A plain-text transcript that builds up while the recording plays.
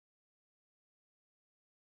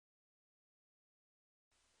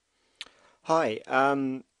Hi,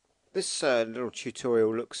 this little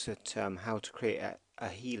tutorial looks at how to create a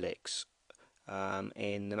helix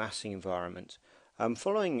in the massing environment.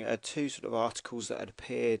 Following two sort of articles that had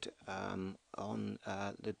appeared on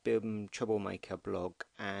the BIM Troublemaker blog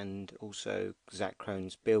and also Zach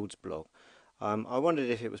Crone's Builds blog, I wondered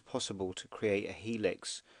if it was possible to create a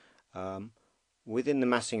helix um, within the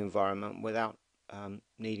massing environment without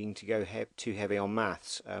needing to go too heavy on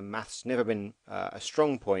maths. Maths never been a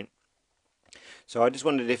strong point, so I just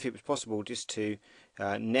wondered if it was possible just to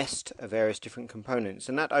nest various different components,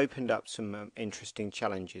 and that opened up some interesting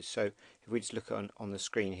challenges. So if we just look on the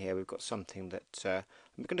screen here, we've got something that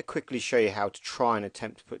I'm going to quickly show you how to try and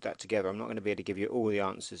attempt to put that together. I'm not going to be able to give you all the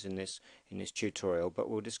answers in this tutorial, but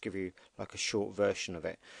we'll just give you like a short version of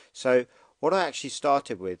it. So what I actually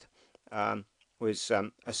started with was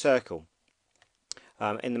a circle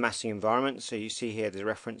in the massing environment. So you see here the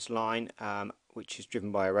reference line, which is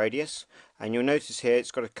driven by a radius, and you'll notice here it's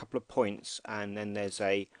got a couple of points, and then there's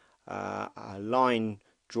a line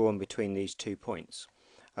drawn between these 2 points.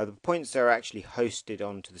 The points that are actually hosted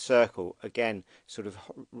onto the circle again sort of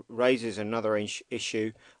raises another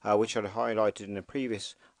issue, which I'd highlighted in a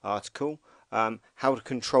previous article. How to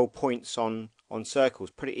control points on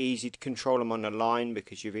circles. Pretty easy to control them on a line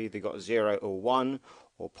because you've either got 0 or 1,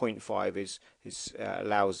 or 0.5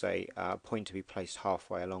 allows a point to be placed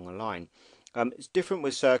halfway along a line. It's different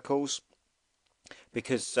with circles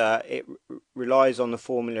because it relies on the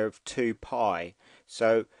formula of 2 pi.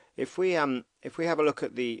 So if we have a look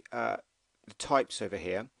at the types over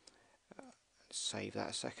here, save that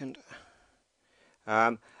a second,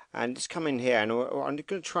 and just come in here, and I'm going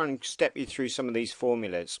to try and step you through some of these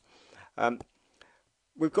formulas.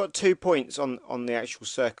 We've got 2 points on the actual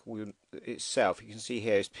circle itself. You can see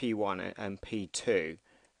here is P1 and P2,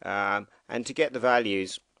 and to get the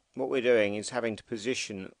values, what we're doing is having to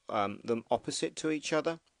position them opposite to each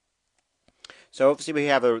other. So obviously we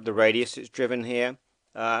have the radius that's driven here,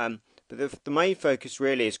 but the main focus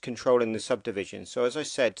really is controlling the subdivisions. So as I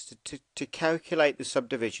said, to calculate the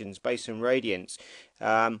subdivisions based on radians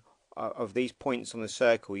of these points on the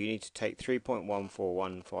circle, you need to take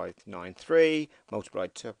 3.141593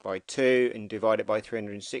 multiplied by 2 and divide it by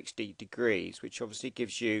 360 degrees, which obviously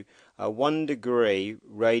gives you a 1 degree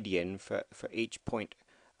radian for each point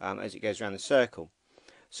as it goes around the circle.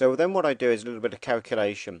 So then what I do is a little bit of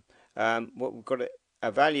calculation. What we've got a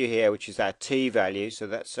value here, which is our t value, so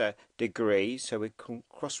that's degrees, so we can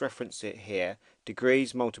cross-reference it here,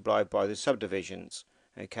 degrees multiplied by the subdivisions,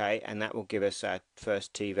 okay, and that will give us our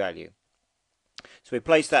first t value. So we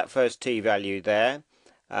place that first t value there,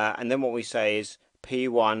 and then what we say is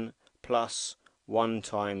p1 plus 1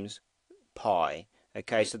 times pi.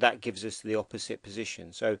 Okay, so that gives us the opposite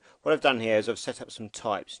position. So what I've done here is I've set up some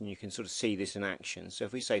types, and you can sort of see this in action. So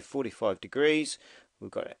if we say 45 degrees, we've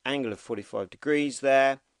got an angle of 45 degrees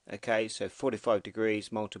there. Okay, so 45 degrees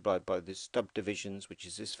multiplied by the subdivisions, which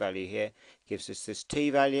is this value here, gives us this t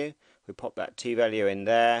value. We pop that t value in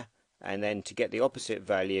there, and then to get the opposite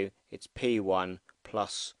value, it's p1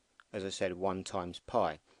 plus, as I said, 1 times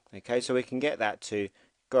pi. Okay, so we can get that to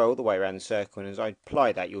go all the way around the circle, and as I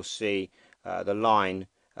apply that, you'll see the line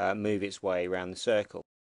move its way around the circle.